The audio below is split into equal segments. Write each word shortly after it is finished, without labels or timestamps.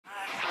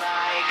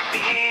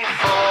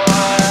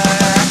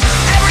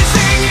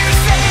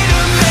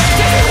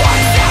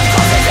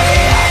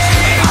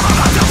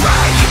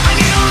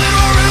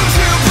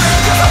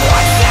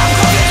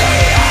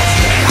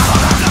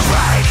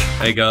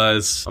Hey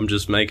guys, I'm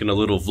just making a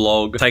little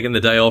vlog, taking the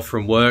day off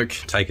from work,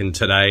 taking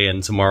today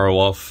and tomorrow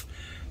off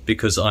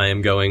because I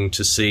am going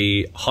to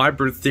see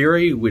Hybrid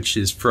Theory, which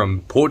is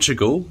from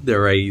Portugal.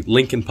 They're a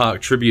Linkin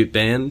Park tribute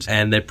band,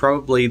 and they're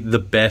probably the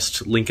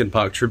best Linkin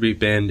Park tribute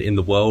band in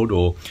the world,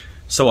 or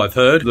so I've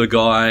heard. The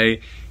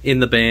guy in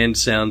the band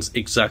sounds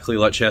exactly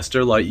like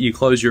Chester. Like, you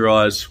close your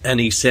eyes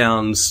and he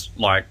sounds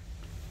like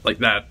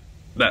that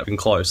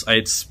close.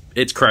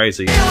 It's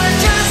crazy.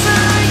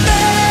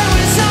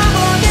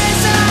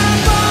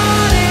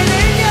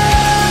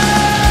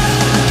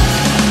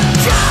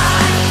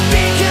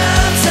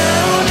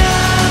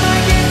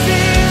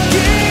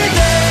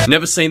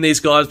 Never seen these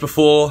guys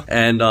before,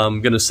 and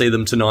I'm gonna see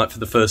them tonight for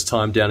the first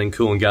time down in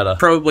Coolangatta.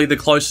 Probably the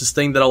closest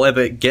thing that I'll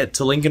ever get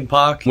to Linkin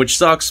Park, which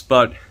sucks,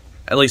 but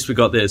at least we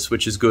got this,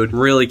 which is good.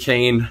 Really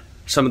keen.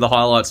 Some of the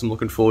highlights I'm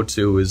looking forward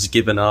to is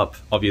Given Up,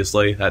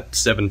 obviously, that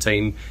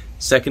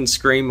 17-second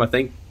scream, I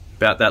think,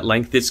 about that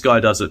length. This guy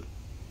does it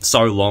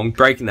so long.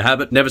 Breaking the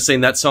Habit. Never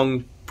seen that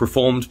song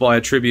performed by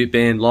a tribute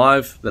band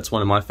live. That's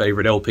one of my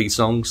favorite LP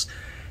songs.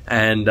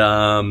 And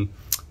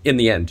In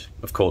the End,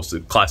 of course, the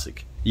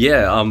classic.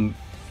 Yeah,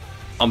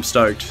 I'm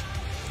stoked.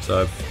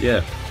 So,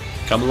 yeah,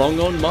 come along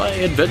on my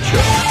adventure.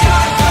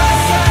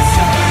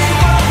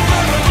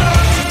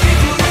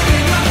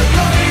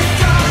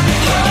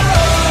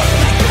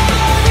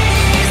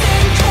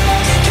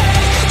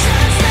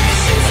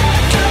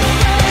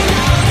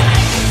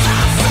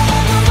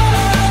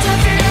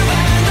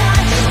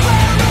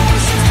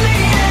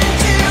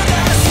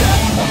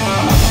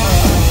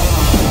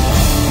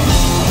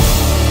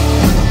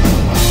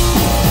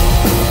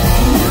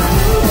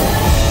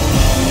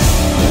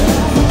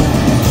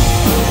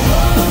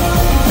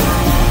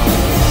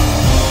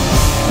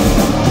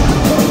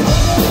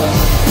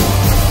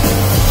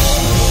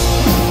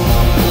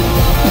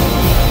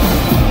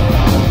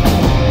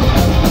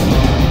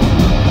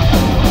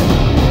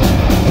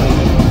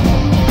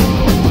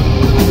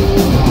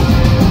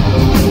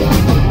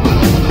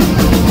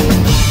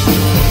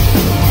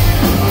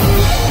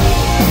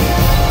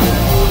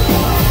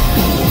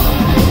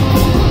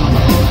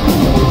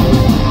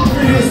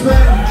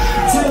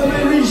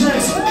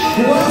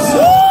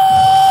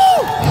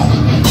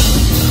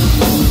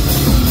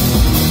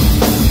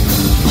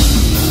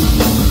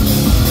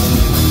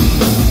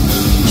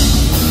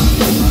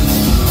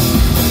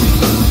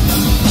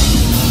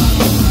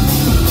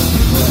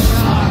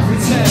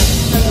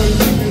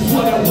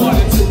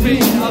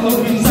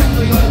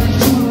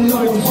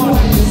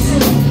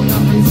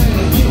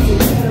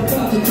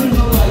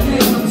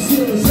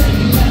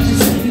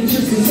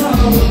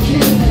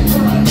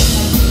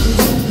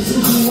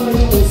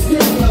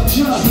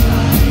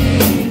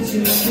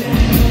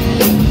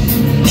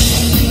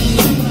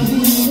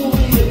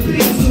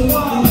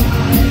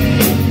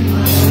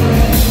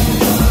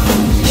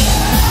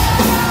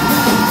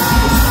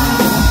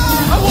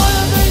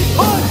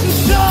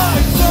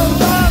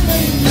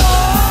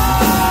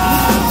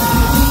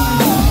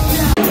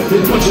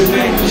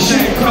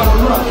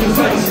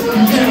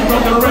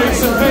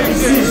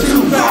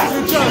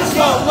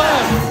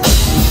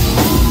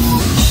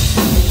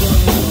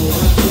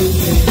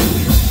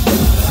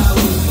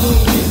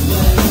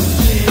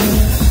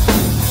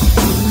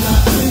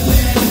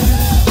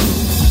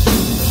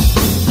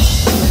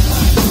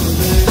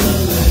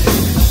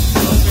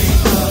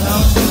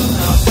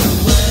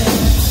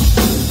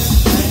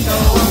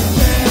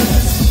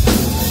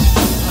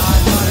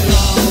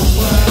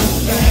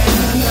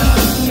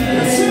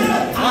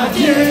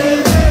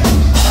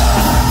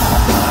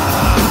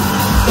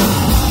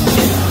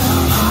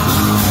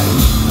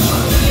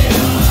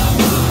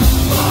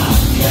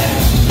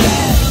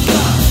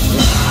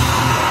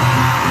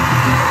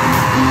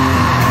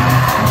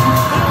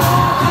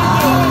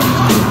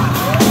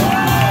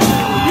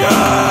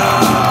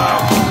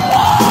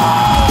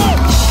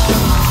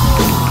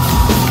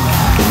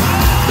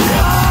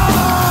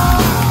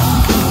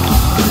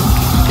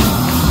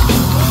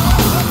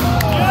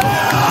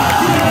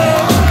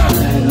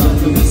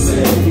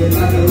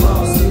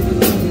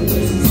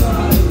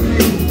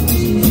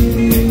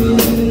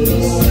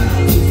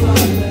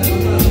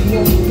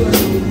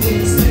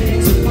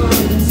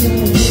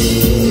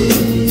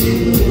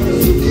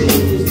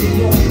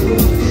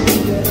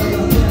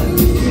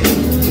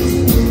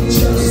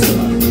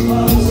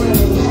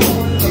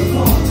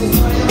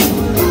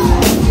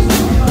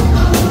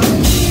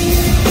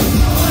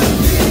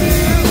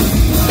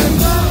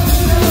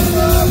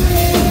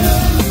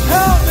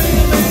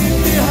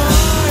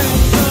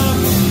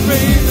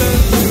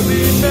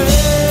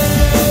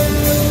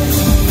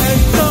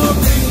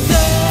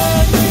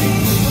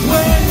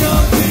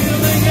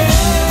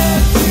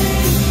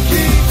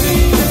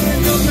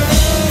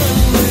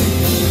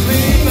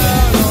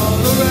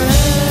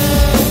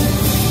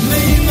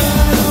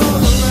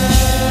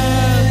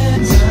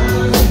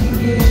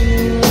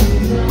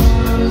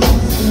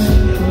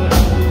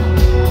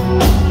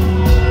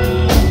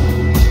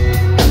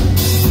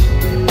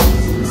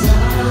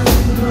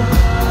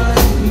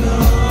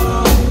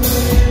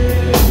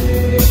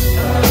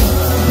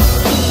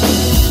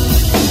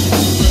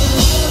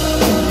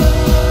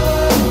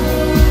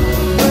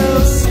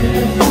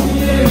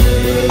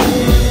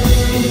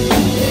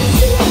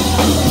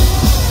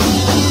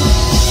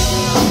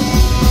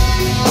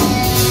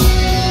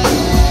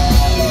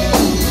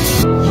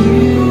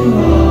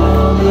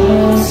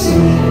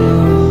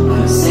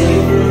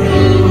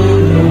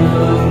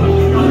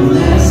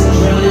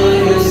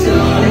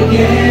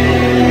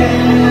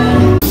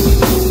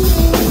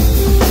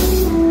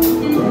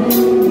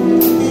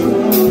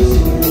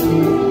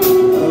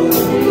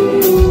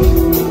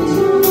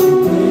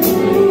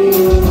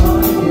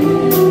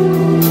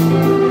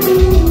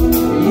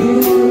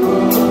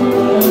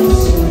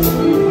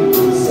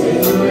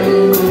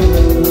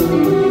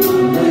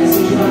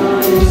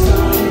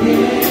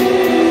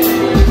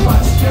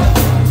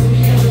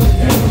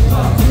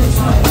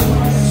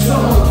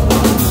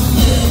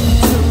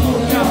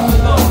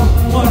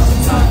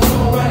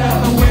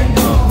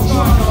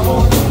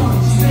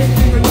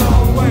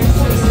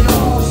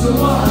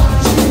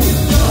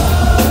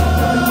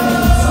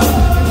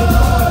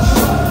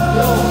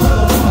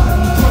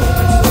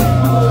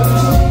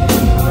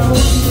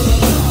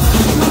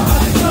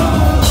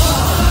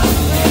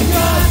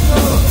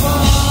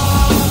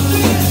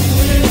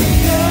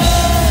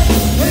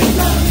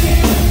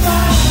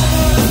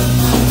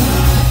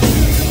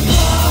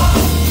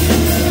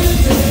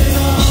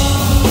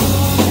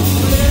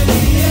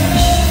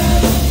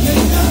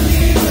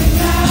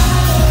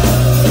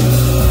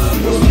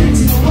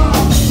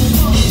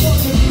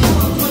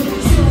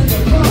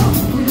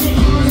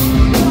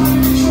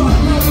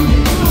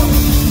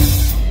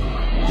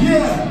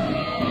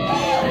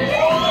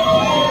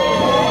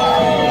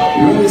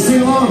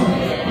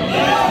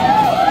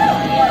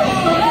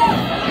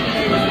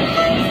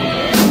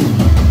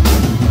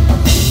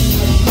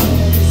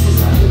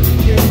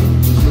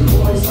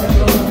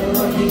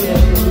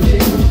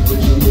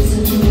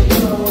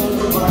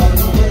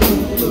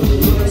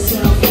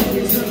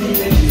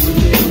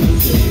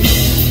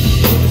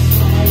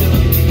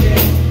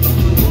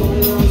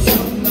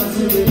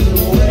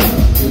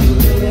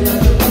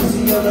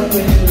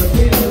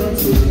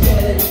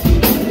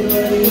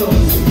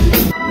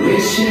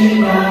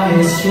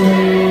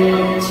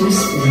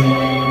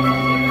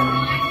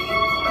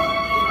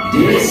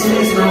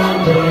 This is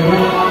not what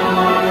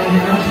I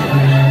have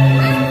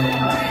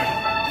planned.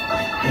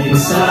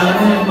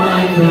 Inside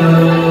my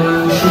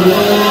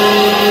control.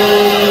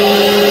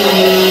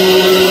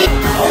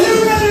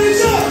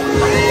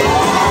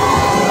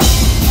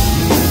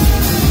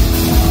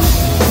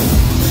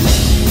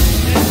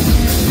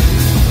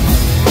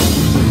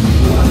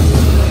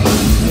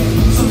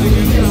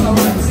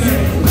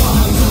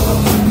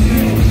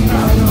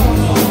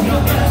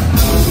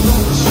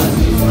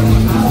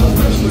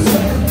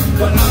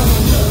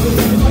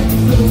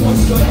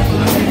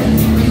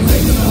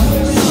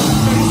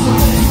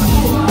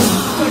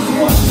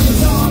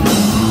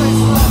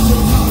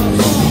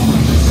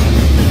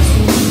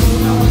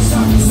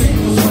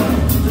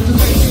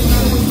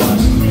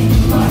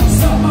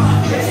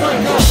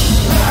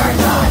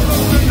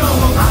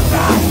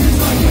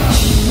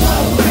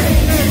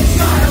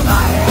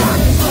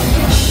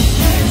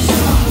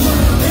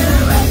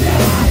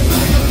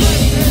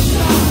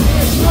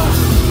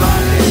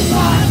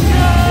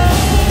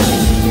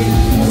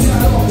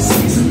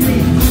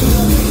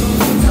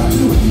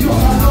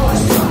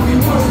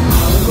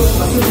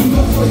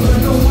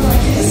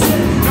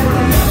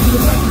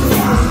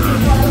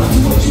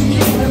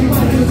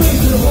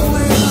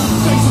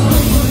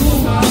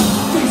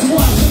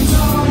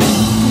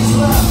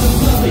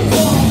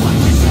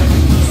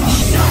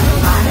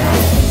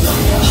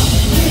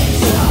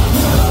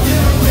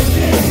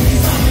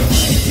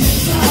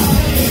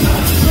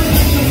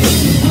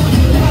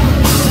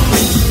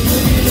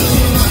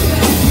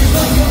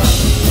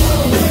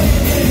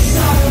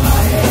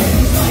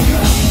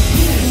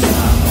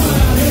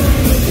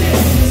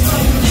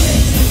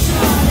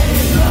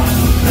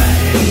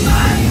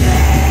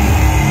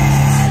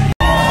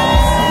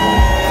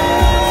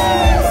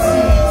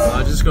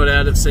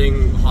 Out of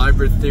seeing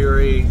Hybrid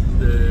Theory,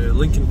 the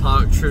Linkin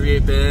Park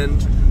tribute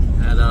band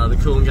at the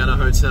Coolangatta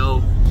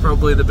Hotel.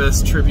 Probably the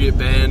best tribute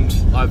band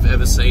I've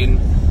ever seen.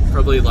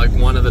 Probably like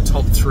one of the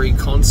top 3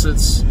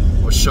 concerts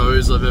or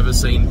shows I've ever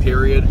seen,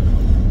 period.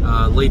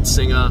 Lead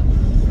singer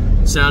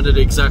sounded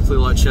exactly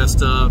like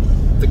Chester.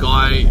 The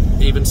guy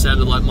even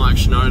sounded like Mike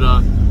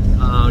Shinoda,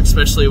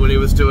 especially when he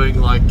was doing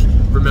like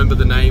Remember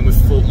the Name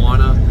with Fort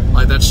Minor.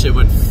 Like that shit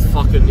went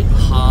fucking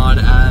hard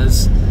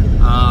as.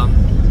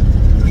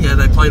 Yeah,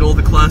 they played all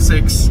the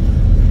classics.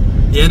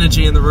 The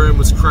energy in the room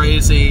was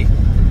crazy.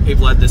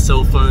 People had their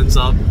cell phones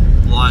up,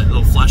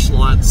 little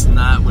flashlights and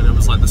that when it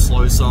was like the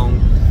slow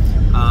song.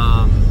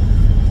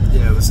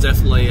 Yeah, it was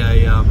definitely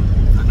a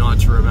night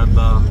to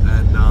remember.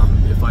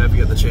 And if I ever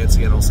get the chance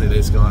again, I'll see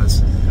these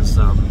guys because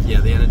yeah,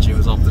 the energy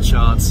was off the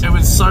charts. It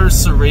was so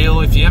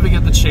surreal. If you ever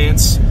get the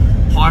chance,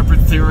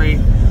 Hybrid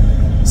Theory,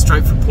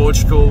 straight from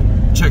Portugal.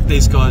 Check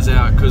these guys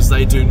out because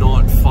they do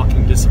not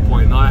fucking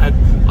disappoint. I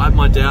had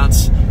my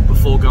doubts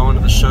before going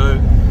to the show.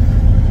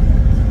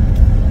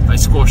 They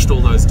squashed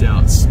all those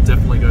doubts.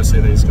 Definitely go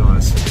see these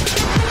guys.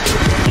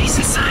 Ace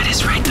inside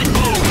is right, but